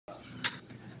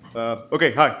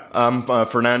Okay, hi. I'm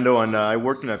Fernando, and I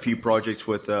worked in a few projects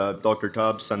with Dr.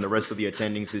 Tubbs and the rest of the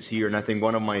attendings this year. And I think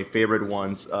one of my favorite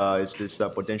ones is this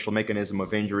potential mechanism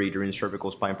of injury during cervical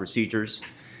spine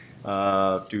procedures.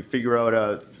 To figure out,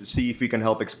 to see if we can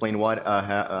help explain what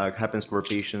happens to our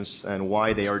patients and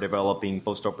why they are developing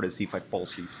postoperative C5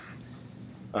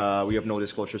 palsies. We have no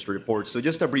disclosures to report. So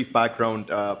just a brief background,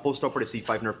 postoperative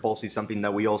C5 nerve palsy is something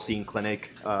that we all see in clinic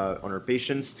on our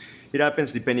patients. It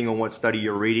happens depending on what study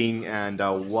you're reading and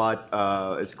what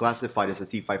is classified as a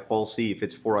C5 palsy, if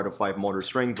it's 4 out of 5 motor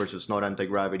strength versus not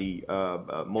anti-gravity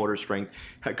motor strength.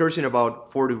 It occurs in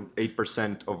about 4 to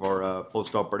 8% of our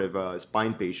postoperative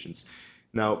spine patients.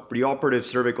 Now, preoperative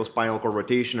cervical spinal cord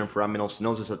rotation and foraminal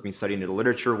stenosis has been studied in the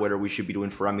literature, whether we should be doing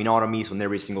foraminotomies on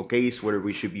every single case, whether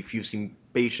we should be fusing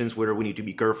patients, whether we need to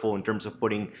be careful in terms of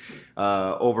putting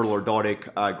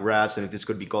overlordotic grafts, and if this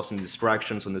could be causing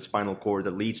distractions on the spinal cord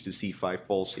that leads to C5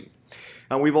 palsy.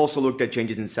 And we've also looked at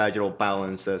changes in sagittal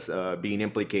balance as being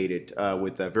implicated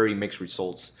with very mixed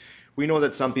results. We know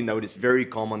that's something that is very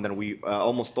common that we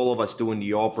almost all of us do in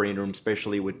the operating room,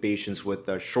 especially with patients with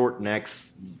short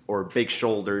necks or big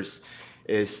shoulders,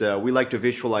 is we like to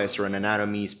visualize our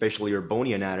anatomy, especially our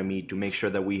bony anatomy, to make sure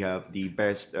that we have the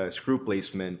best screw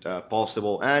placement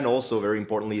possible, and also very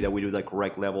importantly that we do the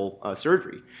correct level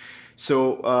surgery.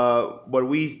 So what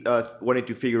we wanted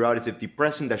to figure out is if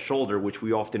depressing the shoulder, which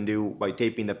we often do by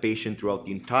taping the patient throughout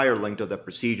the entire length of the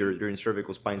procedure during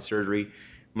cervical spine surgery,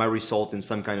 might result in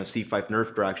some kind of C5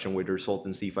 nerve traction, which result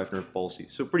in C5 nerve palsy.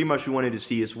 So pretty much we wanted to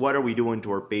see is what are we doing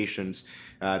to our patients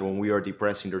when we are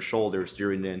depressing their shoulders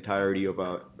during the entirety of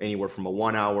anywhere from a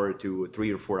 1 hour to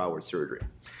 3 or 4 hour surgery.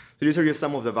 So these are just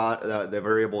some of the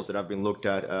variables that have been looked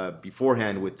at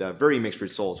beforehand with very mixed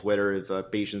results, whether if a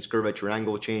patient's curvature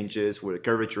angle changes, with a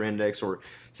curvature index, or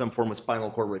some form of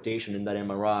spinal cord rotation in that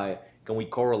MRI, can we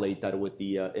correlate that with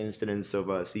the incidence of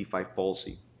C5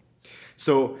 palsy?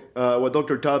 So what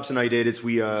Dr. Tubbs and I did is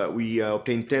we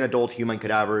obtained 10 adult human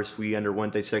cadavers. We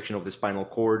underwent dissection of the spinal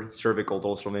cord, cervical,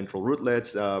 dorsal, ventral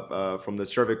rootlets, from the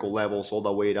cervical levels all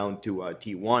the way down to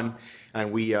T1,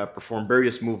 and we performed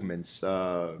various movements,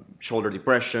 shoulder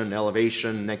depression,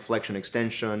 elevation, neck flexion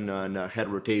extension, and head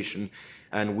rotation.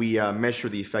 And we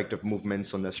measured the effect of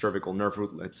movements on the cervical nerve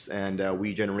rootlets, and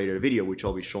we generated a video, which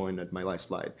I'll be showing at my last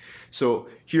slide. So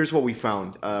here's what we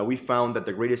found. We found that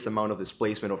the greatest amount of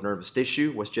displacement of nervous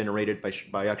tissue was generated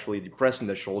by actually depressing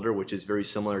the shoulder, which is very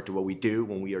similar to what we do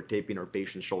when we are taping our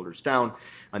patient's shoulders down,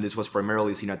 and this was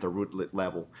primarily seen at the rootlet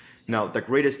level. Now, the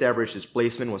greatest average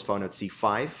displacement was found at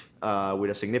C5,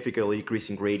 with a significantly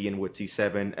increasing gradient with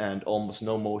C7 and almost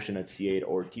no motion at C8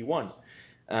 or T1.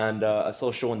 And as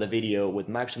I'll show in the video, with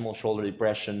maximal shoulder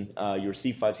depression, your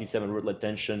C5, C7 rootlet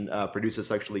tension produces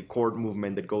actually cord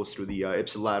movement that goes through the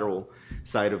ipsilateral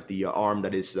side of the arm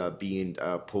that is being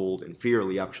pulled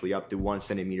inferiorly, actually up to 1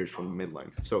 centimeter from the midline.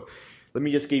 So let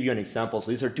me just give you an example.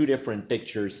 So these are two different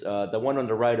pictures. The one on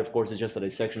the right, of course, is just a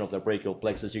dissection of the brachial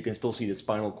plexus. You can still see the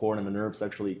spinal cord and the nerves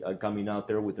actually coming out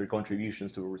there with their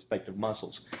contributions to the respective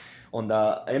muscles. On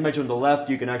the image on the left,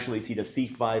 you can actually see the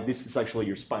C5. This is actually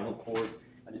your spinal cord.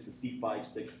 And it's a C5,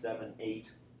 6, 7, 8.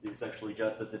 It's actually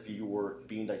just as if you were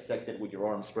being dissected with your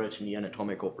arm stretched in the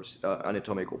anatomical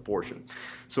portion.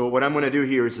 So what I'm going to do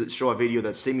here is show a video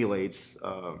that simulates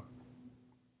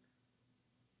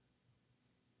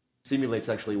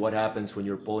actually what happens when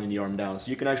you're pulling the arm down.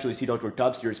 So you can actually see Dr.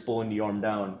 Tubbs here is pulling the arm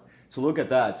down. So look at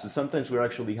that. So sometimes we're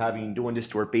actually doing this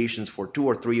to our patients for 2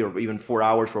 or 3 or even 4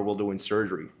 hours where we're doing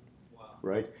surgery. Wow.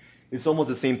 Right? It's almost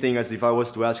the same thing as if I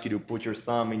was to ask you to put your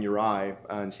thumb in your eye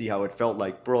and see how it felt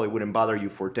like. Probably wouldn't bother you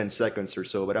for 10 seconds or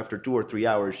so, but after 2 or 3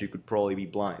 hours, you could probably be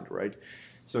blind, right?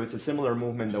 So it's a similar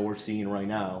movement that we're seeing right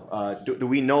now. Do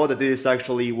we know that this is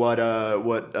actually what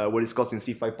is causing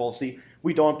C5 palsy?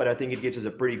 We don't, but I think it gives us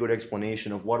a pretty good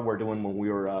explanation of what we're doing when we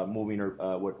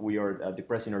are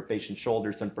depressing our patient's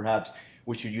shoulders, and perhaps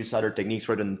we should use other techniques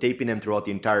rather than taping them throughout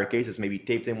the entire cases. Maybe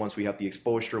tape them once we have the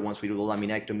exposure, once we do the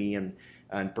laminectomy, and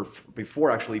before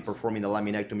actually performing the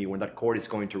laminectomy, when that cord is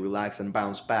going to relax and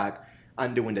bounce back,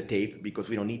 undoing the tape because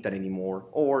we don't need that anymore,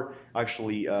 or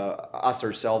actually us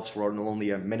ourselves for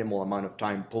only a minimal amount of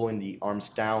time, pulling the arms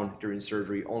down during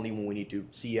surgery only when we need to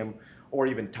see them, or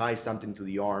even tie something to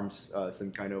the arms,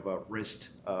 some kind of a wrist,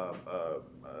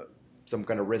 some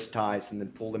kind of wrist ties, and then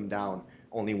pull them down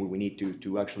only when we need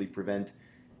to actually prevent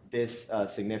this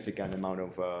significant amount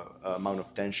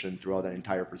of tension throughout that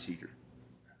entire procedure.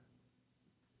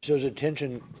 So is it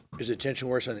tension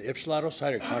worse on the ipsilateral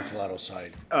side or contralateral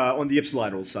side? On the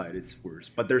ipsilateral side, it's worse,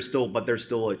 but there's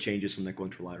still changes on the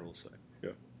contralateral side.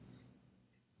 Yeah.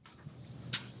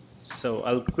 So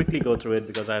I'll quickly go through it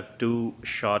because I have two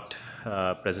short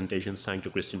presentations. Thank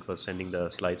you, Christian, for sending the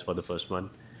slides for the first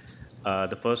one.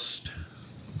 The first.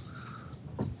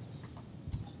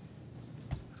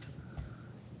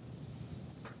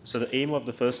 So the aim of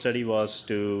the first study was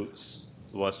to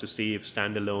see if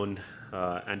standalone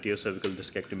anterior cervical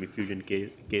discectomy fusion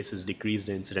cases decrease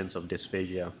the incidence of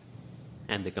dysphagia,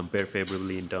 and they compare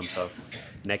favorably in terms of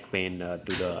neck pain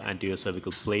to the anterior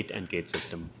cervical plate and cage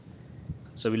system.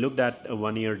 So we looked at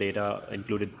 1-year data,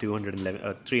 included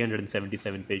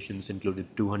 377 patients, included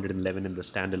 211 in the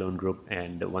standalone group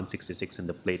and 166 in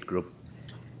the plate group.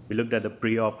 We looked at the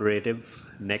preoperative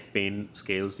neck pain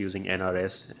scales using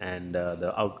NRS, and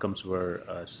the outcomes were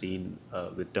seen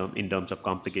in terms of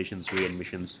complications,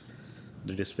 readmissions,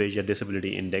 the dysphagia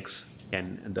disability index,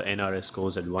 and the NRS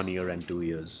scores at 1 year and 2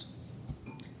 years.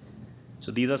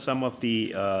 So these are some of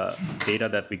the data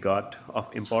that we got.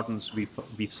 Of importance,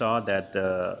 we saw that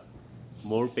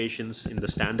more patients in the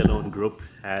standalone group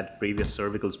had previous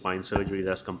cervical spine surgeries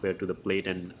as compared to the plate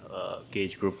and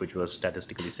cage group, which was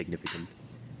statistically significant.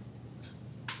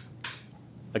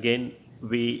 Again,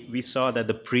 we saw that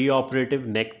the preoperative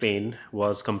neck pain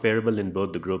was comparable in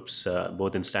both the groups,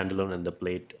 both in standalone and the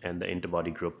plate and the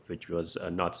interbody group, which was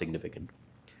not significant.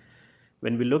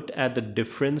 When we looked at the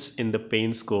difference in the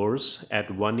pain scores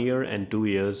at 1 year and 2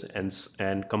 years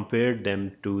and compared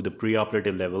them to the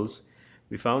preoperative levels,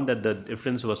 we found that the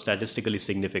difference was statistically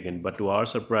significant. But to our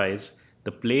surprise,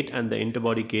 the plate and the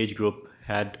interbody cage group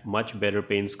had much better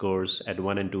pain scores at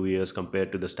 1 and 2 years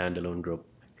compared to the standalone group.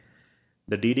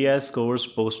 The DDI scores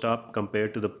post-op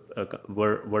compared to the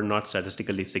were not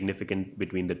statistically significant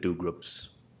between the two groups.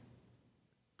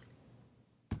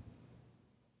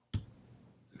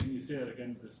 Can you say that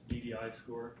again, this DDI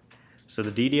score? So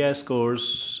the DDI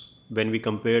scores, when we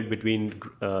compared between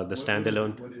the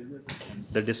standalone, what is it?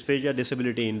 the dysphagia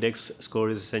disability index score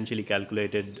is essentially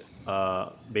calculated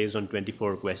based on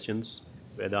 24 questions,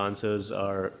 where the answers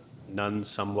are none,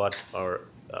 somewhat, or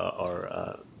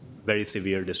very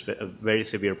severe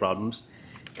problems,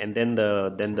 and then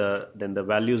the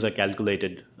values are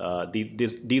calculated.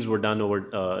 These were done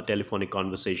over telephonic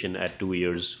conversation at 2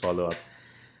 years follow-up.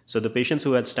 So the patients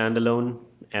who had standalone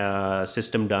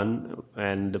system done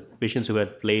and the patients who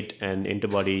had plate and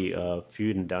interbody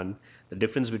fusion done, the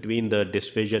difference between the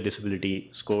dysphagia disability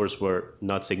scores were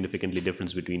not significantly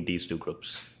different between these two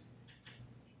groups.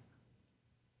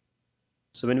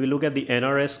 So when we look at the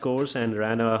NRS scores and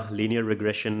ran a linear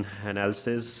regression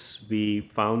analysis, we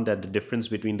found that the difference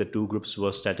between the two groups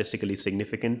was statistically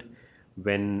significant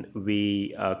when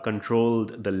we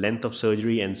controlled the length of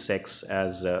surgery and sex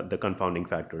as the confounding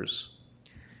factors.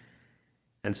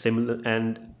 And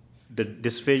the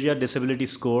dysphagia disability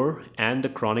score and the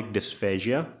chronic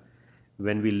dysphagia,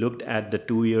 when we looked at the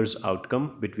 2 years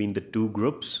outcome between the two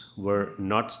groups, were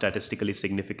not statistically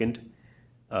significant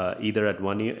either at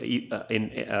 1 year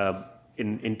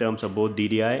in terms of both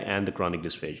DDI and the chronic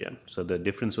dysphagia. So the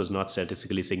difference was not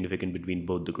statistically significant between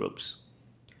both the groups.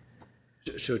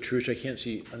 So Tarush, I can't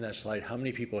see on that slide, how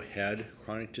many people had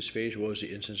chronic dysphagia? What was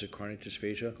the incidence of chronic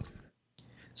dysphagia?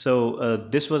 So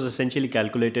this was essentially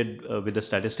calculated with a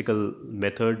statistical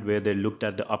method where they looked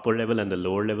at the upper level and the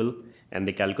lower level, and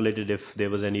they calculated if there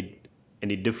was any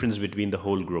difference between the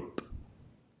whole group.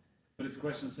 But it's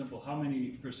question simple. How many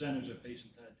percentage of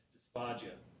patients had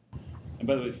dysphagia? And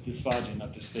by the way, it's dysphagia,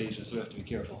 not dysphagia, so we have to be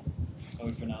careful how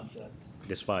we pronounce that.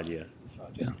 Dysphagia.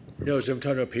 Dysphagia. No, so I'm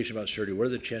talking about a patient about surgery. What are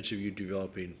the chances of you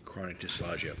developing chronic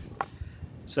dysphagia?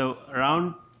 So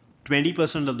around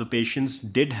 20% of the patients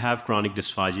did have chronic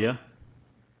dysphagia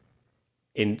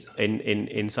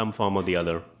in some form or the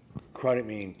other. Chronic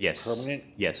meaning Yes. permanent?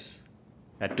 Yes.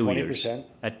 At 2 years. 20%?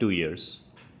 At 2 years.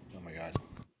 Oh my God.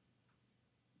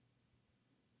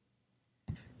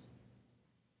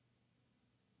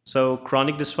 So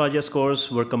chronic dysphagia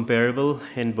scores were comparable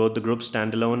in both the group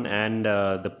standalone and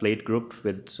the plate group.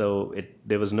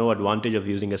 There was no advantage of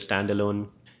using a standalone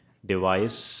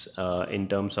device in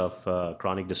terms of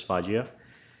chronic dysphagia.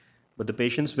 But the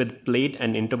patients with plate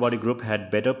and interbody group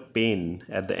had better pain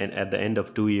at the end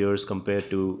of 2 years compared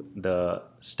to the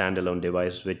standalone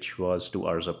device, which was to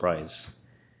our surprise.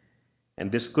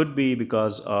 And this could be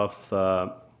because of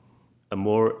a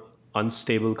more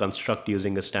unstable construct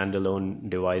using a standalone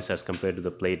device as compared to the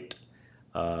plate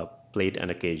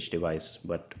and a cage device.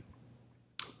 But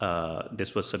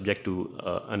this was subject to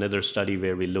another study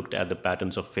where we looked at the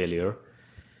patterns of failure.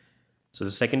 So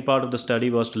the second part of the study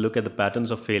was to look at the patterns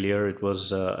of failure. It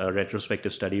was a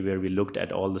retrospective study where we looked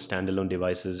at all the standalone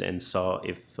devices and saw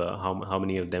if how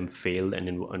many of them failed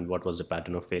and what was the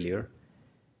pattern of failure.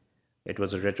 It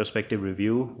was a retrospective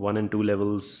review. 1 and 2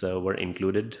 levels were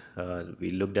included.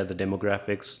 We looked at the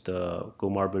demographics, the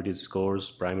comorbidity scores,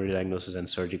 primary diagnosis, and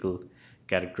surgical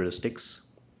characteristics.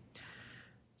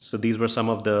 So these were some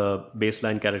of the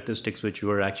baseline characteristics which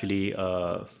were actually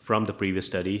from the previous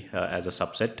study as a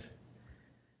subset.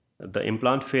 The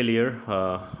implant failure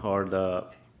or the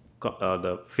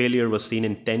failure was seen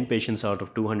in 10 patients out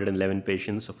of 211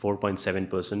 patients, so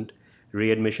 4.7%.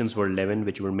 Readmissions were 11,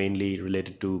 which were mainly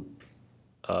related to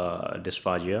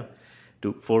dysphagia,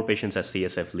 to 4 patients as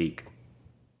CSF leak.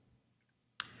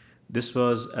 This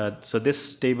was so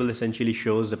this table essentially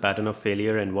shows the pattern of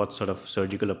failure and what sort of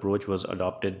surgical approach was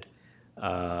adopted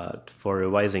for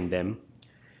revising them.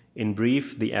 In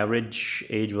brief, the average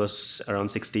age was around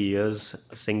 60 years.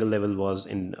 A single level was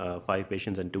in 5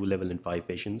 patients and 2 level in 5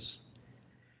 patients.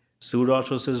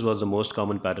 Pseudoarthrosis was the most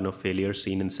common pattern of failure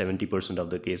seen in 70% of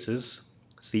the cases.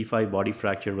 C5 body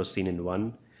fracture was seen in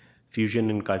 1. Fusion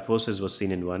and kyphosis was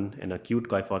seen in 1, and acute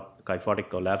kyphotic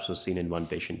collapse was seen in 1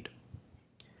 patient.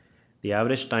 The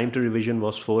average time to revision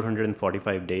was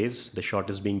 445 days, the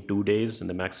shortest being 2 days and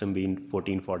the maximum being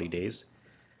 1440 days.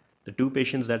 The 2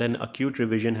 patients that had an acute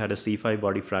revision had a C5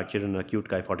 body fracture and acute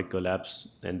kyphotic collapse,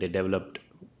 and they developed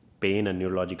pain and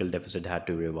neurological deficit had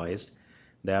to be revised.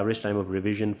 The average time of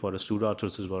revision for a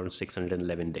pseudoarthrosis was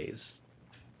 611 days.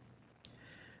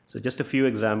 So just a few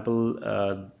examples.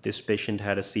 This patient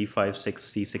had a C5, 6,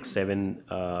 C6, 7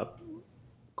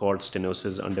 cord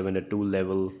stenosis, underwent a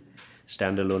 2-level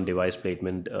standalone device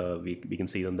placement. We can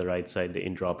see on the right side the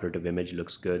intraoperative image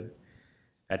looks good.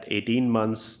 At 18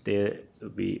 months, the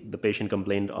patient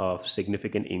complained of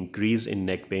significant increase in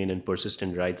neck pain and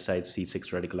persistent right side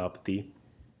C6 radiculopathy.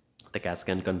 The CAT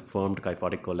scan confirmed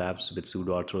kyphotic collapse with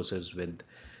pseudoarthrosis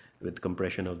with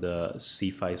compression of the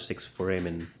C5-6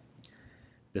 foramen.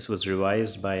 This was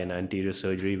revised by an anterior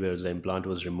surgery where the implant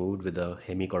was removed with a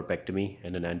hemicorpectomy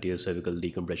and an anterior cervical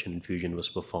decompression infusion was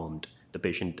performed. The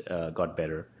patient got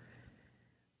better.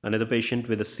 Another patient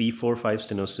with a C4-5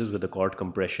 stenosis with a cord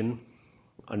compression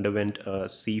underwent a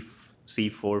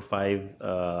C4-5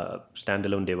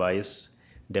 standalone device,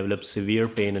 developed severe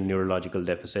pain and neurological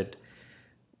deficit.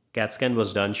 CAT scan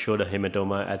was done, showed a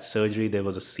hematoma. At surgery, there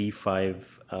was a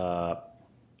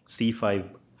C5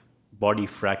 body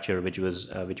fracture which was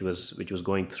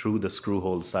going through the screw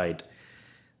hole site.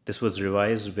 This was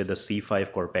revised with a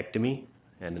C5 corpectomy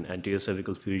and an anterior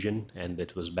cervical fusion, and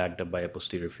it was backed up by a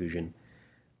posterior fusion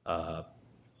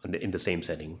in the same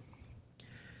setting.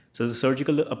 So the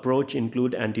surgical approach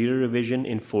include anterior revision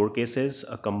in 4 cases,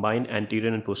 a combined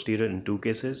anterior and posterior in 2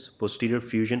 cases, posterior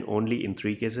fusion only in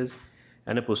 3 cases,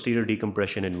 and a posterior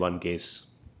decompression in 1 case.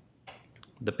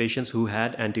 The patients who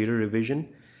had anterior revision,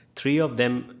 3 of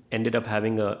them ended up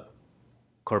having a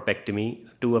corpectomy,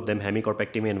 2 of them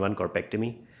hemicorpectomy and 1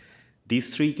 corpectomy.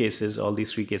 These 3 cases, all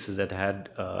these 3 cases that had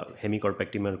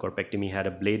hemicorpectomy and corpectomy had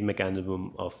a blade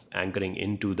mechanism of anchoring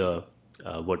into the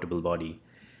vertebral body.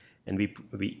 And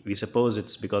we suppose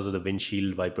it's because of the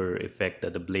windshield wiper effect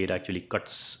that the blade actually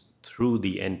cuts through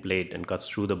the end plate and cuts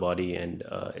through the body, and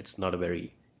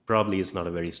probably is not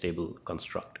a very stable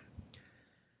construct.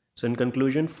 So in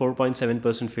conclusion,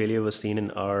 4.7% failure was seen in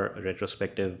our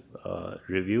retrospective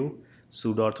review.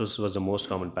 Pseudoarthrosis was the most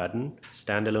common pattern.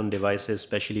 Standalone devices,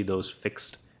 especially those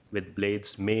fixed with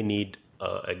blades, may need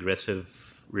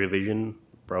aggressive revision,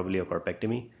 probably a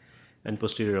corpectomy, and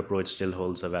posterior approach still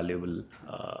holds a valuable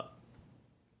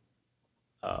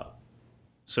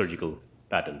surgical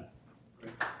pattern.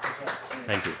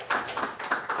 Thank you.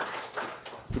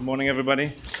 Good morning,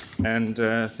 everybody, and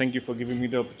thank you for giving me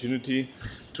the opportunity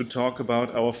to talk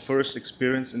about our first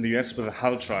experience in the US with a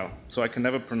Hull trial. So I can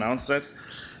never pronounce that,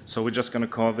 so we're just going to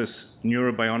call this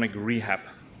neurobionic rehab.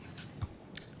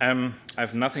 I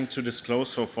have nothing to disclose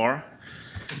so far,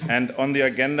 and on the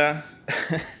agenda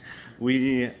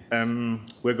we're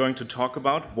going to talk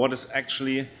about what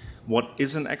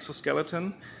is an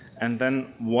exoskeleton, and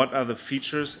then what are the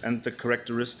features and the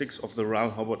characteristics of the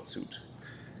Rall-Hubbard suit.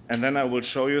 And then I will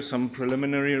show you some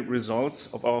preliminary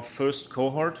results of our first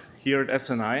cohort here at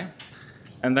SNI.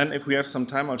 And then if we have some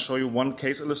time, I'll show you 1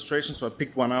 case illustration. So I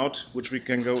picked one out, which we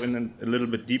can go in a little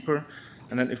bit deeper.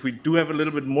 And then if we do have a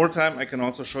little bit more time, I can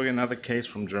also show you another case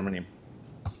from Germany.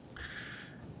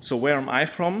 So where am I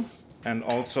from? And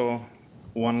also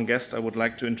one guest I would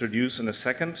like to introduce in a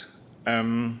second.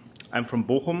 I'm from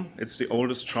Bochum. It's the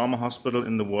oldest trauma hospital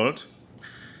in the world.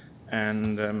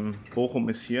 And Bochum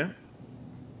is here.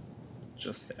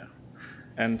 Just there.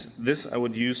 And this I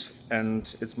would use, and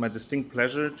it's my distinct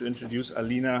pleasure to introduce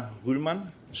Alina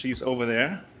Rühlmann. She's over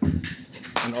there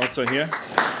and also here.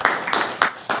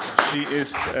 She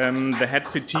is the head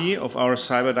PT of our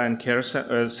Cyberdyne Care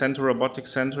Center,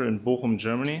 Robotics Center in Bochum,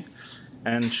 Germany.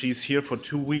 And she's here for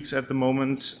 2 weeks at the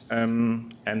moment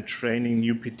and training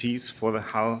new PTs for the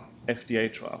HAL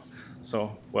FDA trial.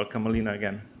 So welcome, Alina,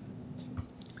 again.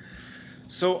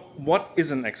 So what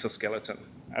is an exoskeleton?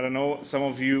 I don't know, some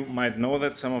of you might know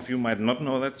that, some of you might not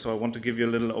know that, so I want to give you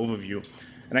a little overview.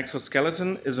 An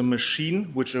exoskeleton is a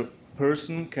machine which a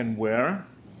person can wear,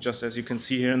 just as you can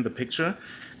see here in the picture,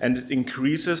 and it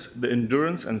increases the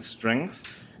endurance and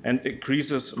strength, and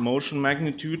increases motion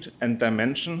magnitude and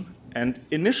dimension. And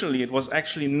initially it was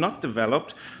actually not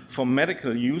developed for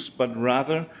medical use, but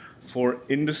rather for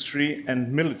industry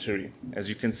and military, as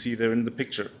you can see there in the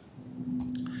picture.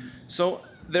 So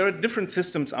there are different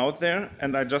systems out there,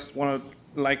 and I just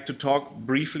like to talk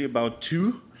briefly about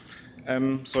two.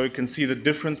 So you can see the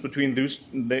difference between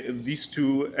these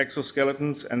two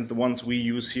exoskeletons and the ones we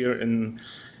use here in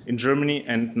Germany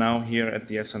and now here at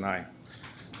the SNI.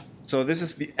 So this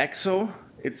is the EXO.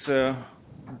 It's an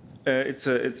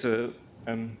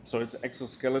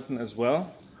exoskeleton as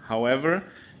well. However,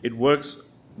 it works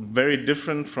very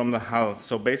different from the HAL.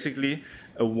 So basically,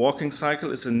 a walking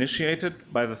cycle is initiated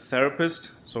by the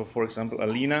therapist. So for example,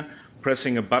 Alina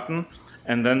pressing a button,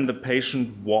 and then the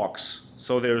patient walks.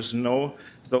 So there's no,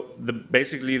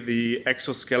 basically the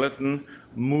exoskeleton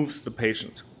moves the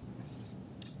patient.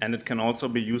 And it can also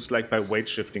be used like by weight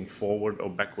shifting forward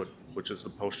or backward, which is the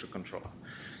posture control.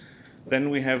 Then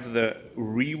we have the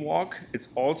rewalk. It's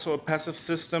also a passive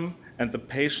system, and the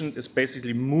patient is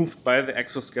basically moved by the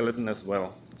exoskeleton as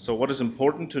well. So what is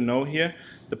important to know here,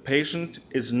 the patient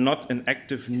is not in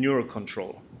active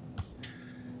neurocontrol.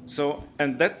 So,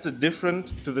 and that's the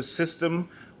difference to the system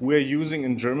we're using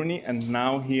in Germany and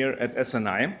now here at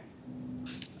SNI.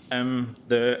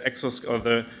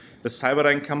 The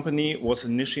Cyberdyne company was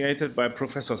initiated by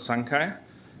Professor Sankei.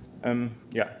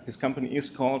 His company is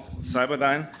called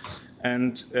Cyberdyne,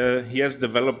 and he has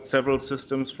developed several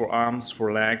systems for arms,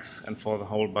 for legs, and for the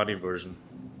whole body version.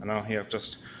 And now here I've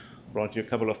just brought you a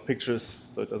couple of pictures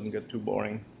so it doesn't get too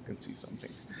boring. You can see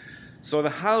something. So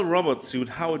the HAL robot suit,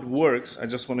 how it works, I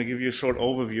just want to give you a short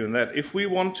overview in that. If we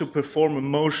want to perform a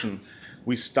motion,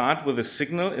 we start with a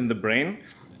signal in the brain,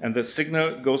 and the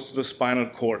signal goes to the spinal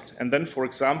cord. And then, for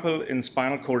example, in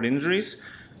spinal cord injuries,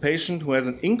 patient who has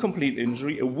an incomplete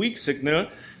injury, a weak signal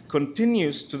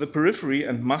continues to the periphery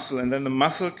and muscle, and then the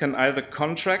muscle can either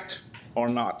contract or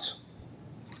not.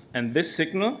 And this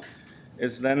signal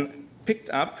is then picked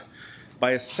up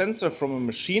by a sensor from a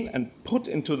machine and put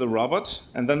into the robot,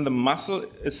 and then the muscle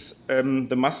is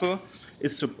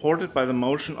supported by the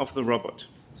motion of the robot.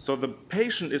 So the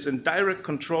patient is in direct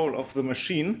control of the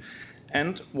machine,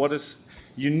 and what is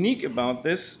unique about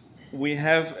this, we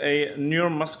have a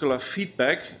neuromuscular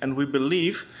feedback, and we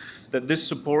believe that this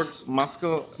supports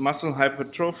muscle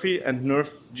hypertrophy and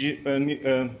nerve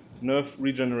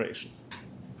regeneration.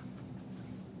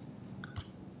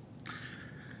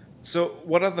 So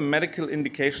what are the medical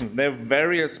indications? There are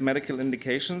various medical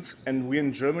indications, and we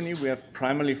in Germany, we have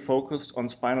primarily focused on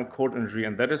spinal cord injury,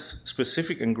 and that is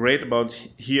specific and great about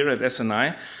here at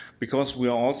SNI, because we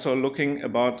are also looking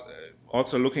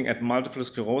at multiple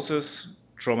sclerosis,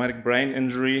 traumatic brain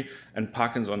injury, and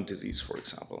Parkinson's disease, for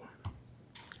example.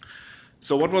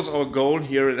 So what was our goal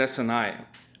here at SNI?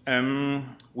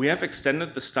 We have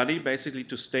extended the study basically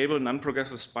to stable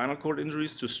non-progressive spinal cord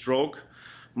injuries, to stroke,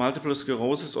 multiple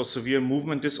sclerosis, or severe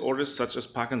movement disorders such as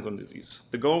Parkinson's disease.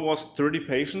 The goal was 30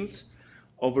 patients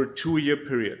over a 2-year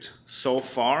period. So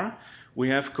far, we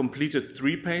have completed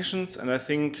 3 patients, and I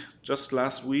think just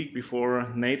last week before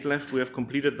Nate left, we have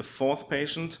completed the 4th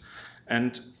patient,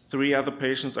 and 3 other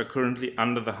patients are currently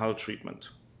under the HAL treatment.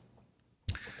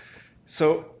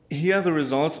 So here are the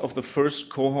results of the first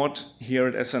cohort here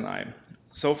at SNI.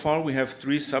 So far, we have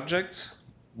 3 subjects.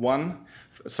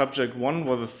 Subject 1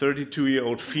 was a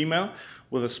 32-year-old female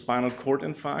with a spinal cord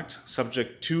infarct.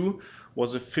 Subject 2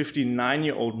 was a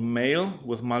 59-year-old male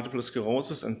with multiple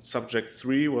sclerosis, and subject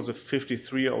 3 was a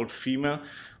 53-year-old female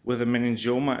with a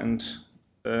meningioma and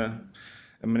a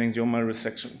meningioma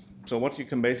resection. So what you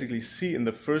can basically see in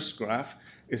the first graph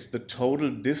is the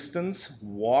total distance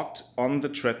walked on the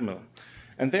treadmill.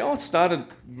 And they all started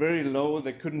very low,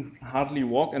 they couldn't hardly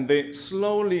walk, and they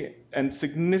slowly and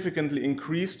significantly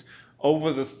increased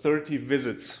over the 30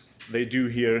 visits they do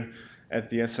here at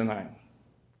the SNI,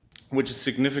 which is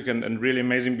significant and really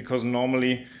amazing, because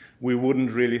normally we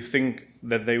wouldn't really think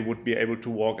that they would be able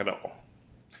to walk at all.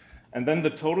 And then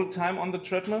the total time on the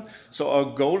treadmill. So our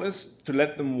goal is to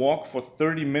let them walk for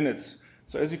 30 minutes.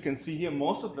 So as you can see here,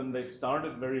 most of them, they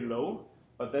started very low,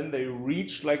 but then they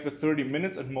reached like the 30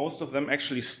 minutes and most of them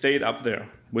actually stayed up there,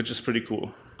 which is pretty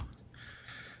cool.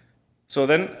 So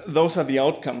then those are the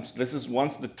outcomes. This is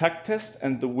once the tuck test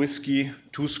and the whiskey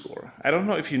 2 score. I don't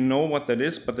know if you know what that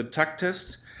is, but the tuck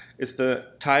test is the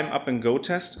time up and go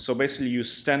test. So basically you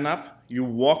stand up, you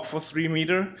walk for 3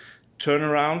 meters, turn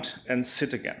around and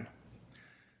sit again.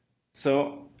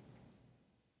 So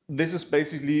this is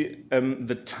basically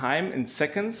the time in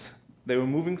seconds they were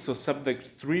moving. So subject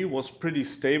 3 was pretty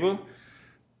stable.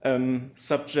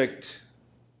 Subject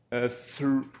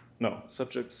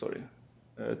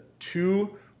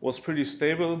 2 was pretty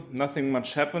stable, nothing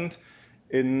much happened.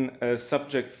 In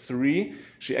subject 3,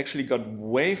 she actually got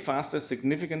way faster,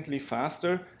 significantly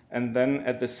faster, and then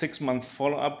at the 6-month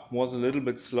follow-up was a little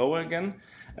bit slower again.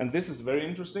 And this is very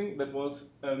interesting. That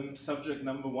was subject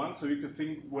number 1, so you could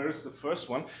think, where is the first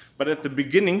one? But at the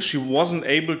beginning, she wasn't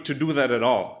able to do that at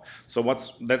all. So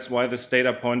that's why this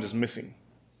data point is missing,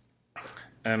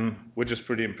 which is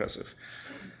pretty impressive.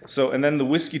 So, and then the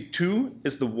whiskey 2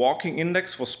 is the walking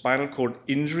index for spinal cord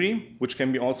injury, which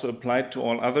can be also applied to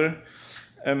all other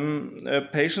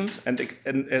patients, and it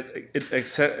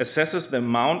assesses the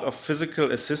amount of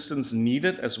physical assistance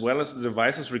needed as well as the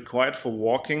devices required for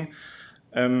walking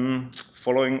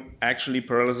following actually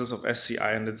paralysis of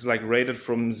SCI, and it's like rated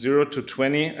from 0 to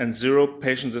 20, and 0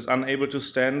 patients is unable to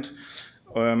stand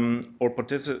or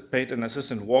participate in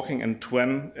assisted walking, and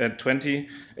 20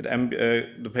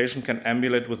 the patient can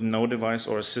ambulate with no device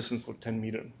or assistance for 10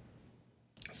 meters.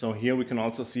 So here we can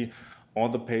also see all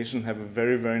the patients have a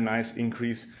very, very nice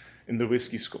increase in the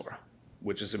whiskey score,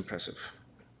 which is impressive.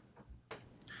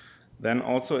 Then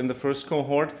also in the first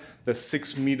cohort, the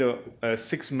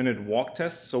 6-minute walk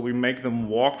test. So we make them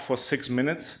walk for 6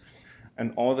 minutes,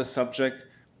 and all the subject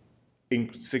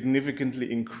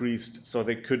significantly increased, so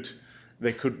they could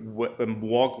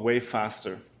walk way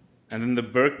faster. And then the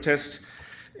Berg test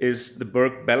is the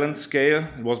Berg balance scale.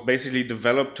 It was basically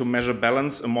developed to measure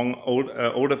balance among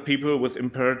older people with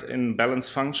impaired in balance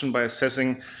function by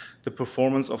assessing the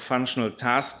performance of functional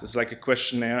tasks. It's like a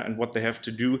questionnaire and what they have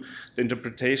to do. The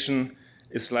interpretation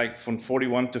is like from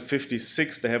 41 to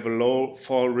 56, they have a low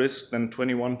fall risk, then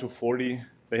 21 to 40,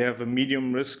 they have a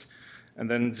medium risk, and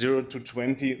then 0 to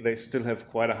 20, they still have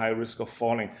quite a high risk of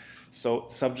falling. So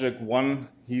subject 1,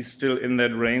 he's still in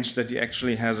that range that he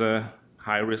actually has a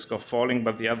high risk of falling,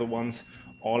 but the other ones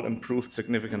all improved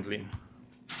significantly.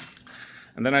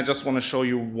 And then I just want to show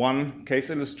you one case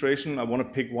illustration. I want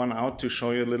to pick one out to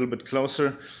show you a little bit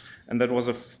closer. And that was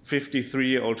a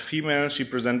 53-year-old female. She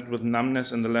presented with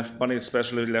numbness in the left body,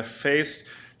 especially left face.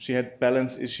 She had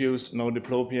balance issues, no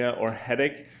diplopia or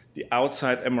headache. The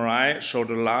outside MRI showed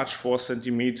a large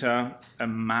 4-centimeter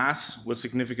mass with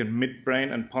significant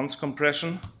midbrain and pons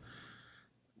compression,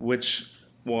 which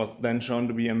was then shown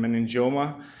to be a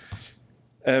meningioma.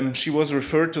 She was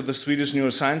referred to the Swedish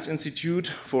Neuroscience Institute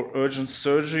for urgent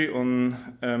surgery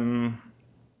on,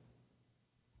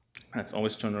 let's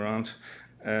always turn around,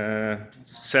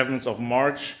 7th of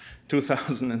March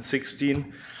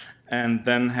 2016, and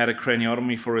then had a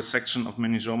craniotomy for resection of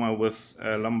meningioma with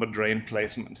lumbar drain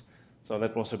placement. So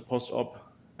that was a post-op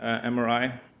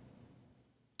MRI.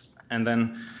 And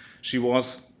then she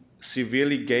was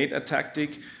severely gait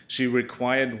atactic. She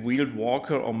required wheeled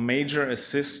walker or major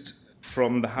assist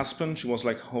from the husband. She was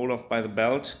like hold off by the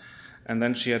belt. And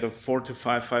then she had a 4 to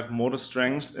 5 motor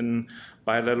strength in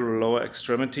bilateral lower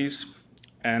extremities.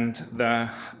 And the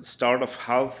start of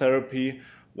HAL therapy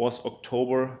was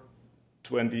October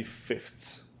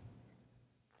 25th.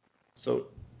 So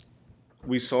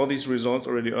we saw these results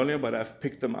already earlier, but I've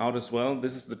picked them out as well.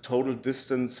 This is the total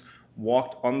distance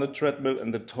walked on the treadmill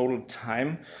and the total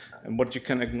time. And what you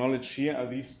can acknowledge here are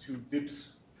these 2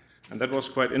 dips. And that was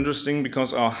quite interesting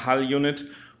because our HAL unit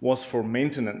was for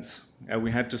maintenance.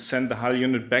 We had to send the HAL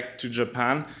unit back to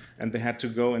Japan, and they had to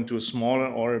go into a smaller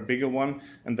or a bigger one,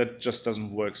 and that just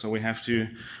doesn't work. So we have to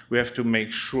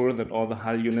make sure that all the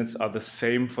HAL units are the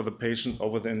same for the patient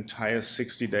over the entire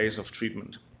 60 days of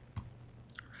treatment.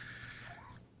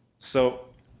 So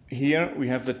here we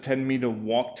have the 10-meter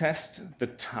walk test, the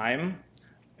time,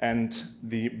 and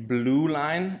the blue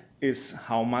line is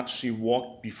how much she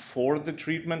walked before the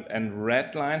treatment, and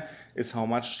red line is how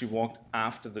much she walked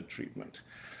after the treatment.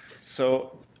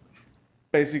 So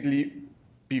basically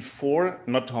before,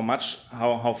 not how much,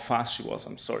 how fast she was,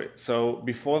 I'm sorry. So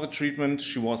before the treatment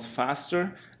she was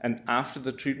faster, and after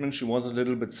the treatment she was a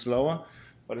little bit slower.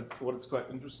 But what's quite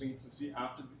interesting to see,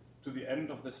 after to the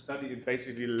end of the study it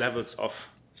basically levels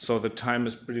off. So the time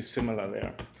is pretty similar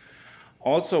there.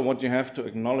 Also, what you have to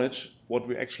acknowledge, what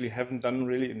we actually haven't done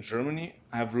really in Germany,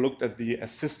 I have looked at the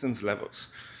assistance levels.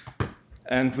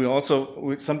 And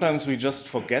sometimes we just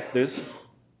forget this,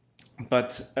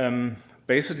 but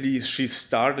basically she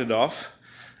started off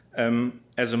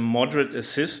as a moderate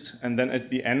assist, and then at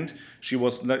the end she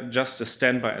was just a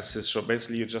standby assist. So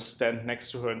basically you just stand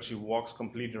next to her and she walks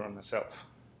completely on herself.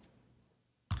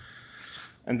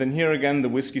 And then here again the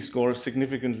whiskey score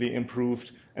significantly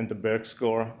improved, and the Berg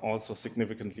score also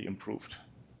significantly improved.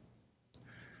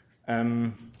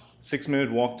 6-minute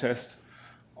walk test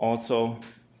also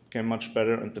came much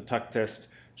better, and the tuck test,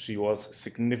 she was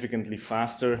significantly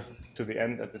faster to the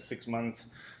end at the 6 months.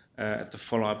 At the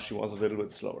follow-up, she was a little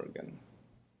bit slower again.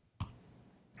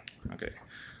 Okay,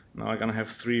 now I'm gonna have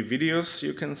 3 videos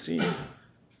you can see.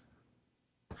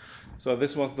 So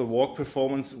this was the walk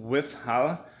performance with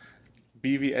HAL.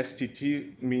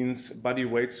 BVSTT means body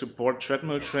weight support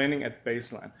treadmill training at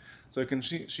baseline. So you can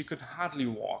see she could hardly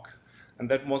walk, and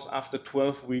that was after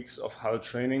 12 weeks of HAL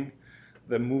training.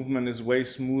 The movement is way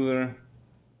smoother.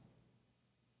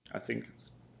 I think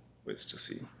it's ways to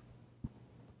see.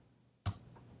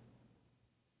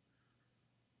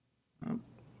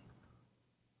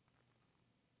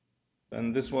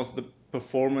 And this was the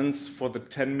performance for the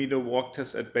 10-meter walk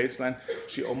test at baseline.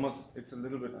 She almost, it's a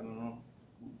little bit, I don't know,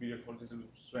 video quality is a little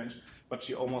strange, but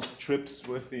she almost trips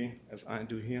with the, as I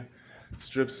do here,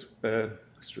 tips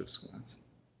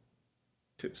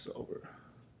over.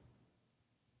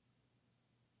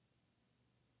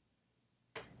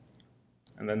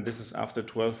 And then this is after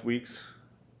 12 weeks.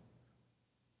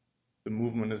 The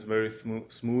movement is very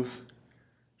smooth.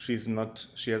 She has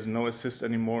no assist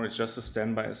anymore. It's just a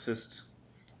standby assist.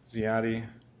 Ziadi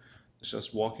is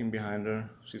just walking behind her.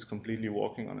 She's completely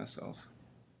walking on herself.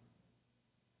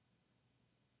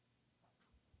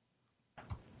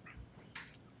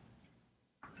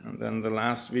 And then the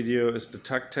last video is the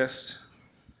tuck test,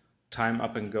 time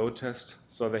up and go test.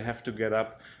 So they have to get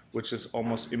up, which is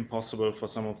almost impossible for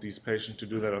some of these patients to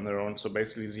do that on their own. So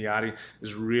basically Ziadi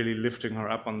is really lifting her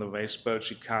up on the waist belt.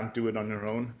 She can't do it on her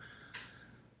own.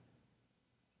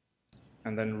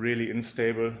 And then really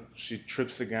unstable. She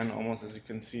trips again, almost, as you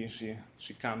can see.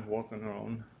 She can't walk on her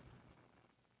own.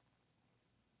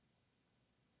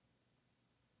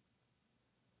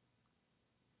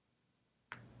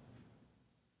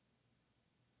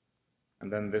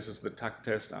 And then this is the tuck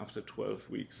test after 12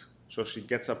 weeks. So she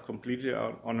gets up completely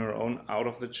out on her own, out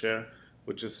of the chair,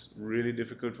 which is really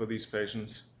difficult for these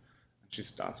patients. She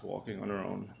starts walking on her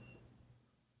own.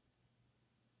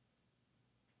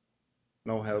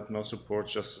 No help, no support,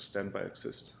 just a standby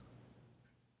assist.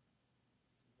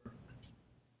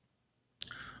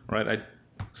 Right,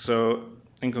 so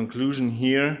in conclusion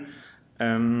here,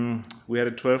 we had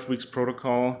a 12 weeks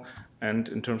protocol, and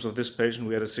in terms of this patient,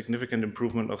 we had a significant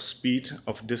improvement of speed,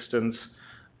 of distance,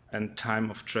 and time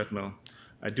of treadmill.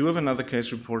 I do have another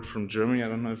case report from Germany. I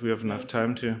don't know if we have enough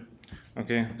time to.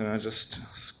 Okay, then I just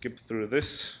skip through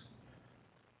this.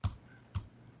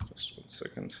 Just 1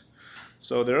 second.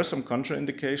 So there are some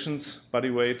contraindications. Body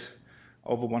weight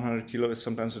over 100 kilo is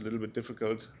sometimes a little bit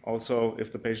difficult. Also,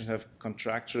 if the patient have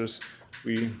contractures,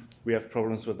 we have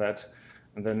problems with that.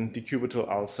 And then decubital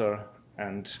ulcer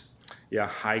and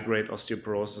high-grade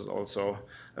osteoporosis is also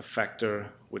a factor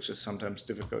which is sometimes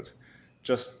difficult.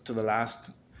 Just to the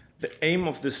last, the aim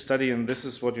of this study, and this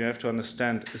is what you have to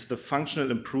understand, is the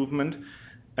functional improvement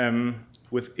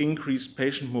with increased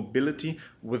patient mobility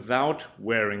without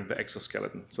wearing the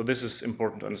exoskeleton. So this is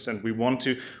important to understand. We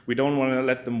don't want to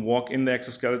let them walk in the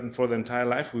exoskeleton for their entire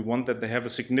life. We want that they have a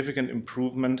significant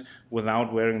improvement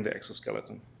without wearing the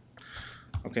exoskeleton.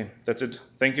 Okay, that's it.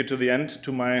 Thank you to the end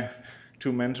to my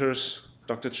 2 mentors,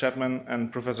 Dr. Chapman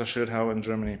and Professor Schildhauer in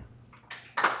Germany.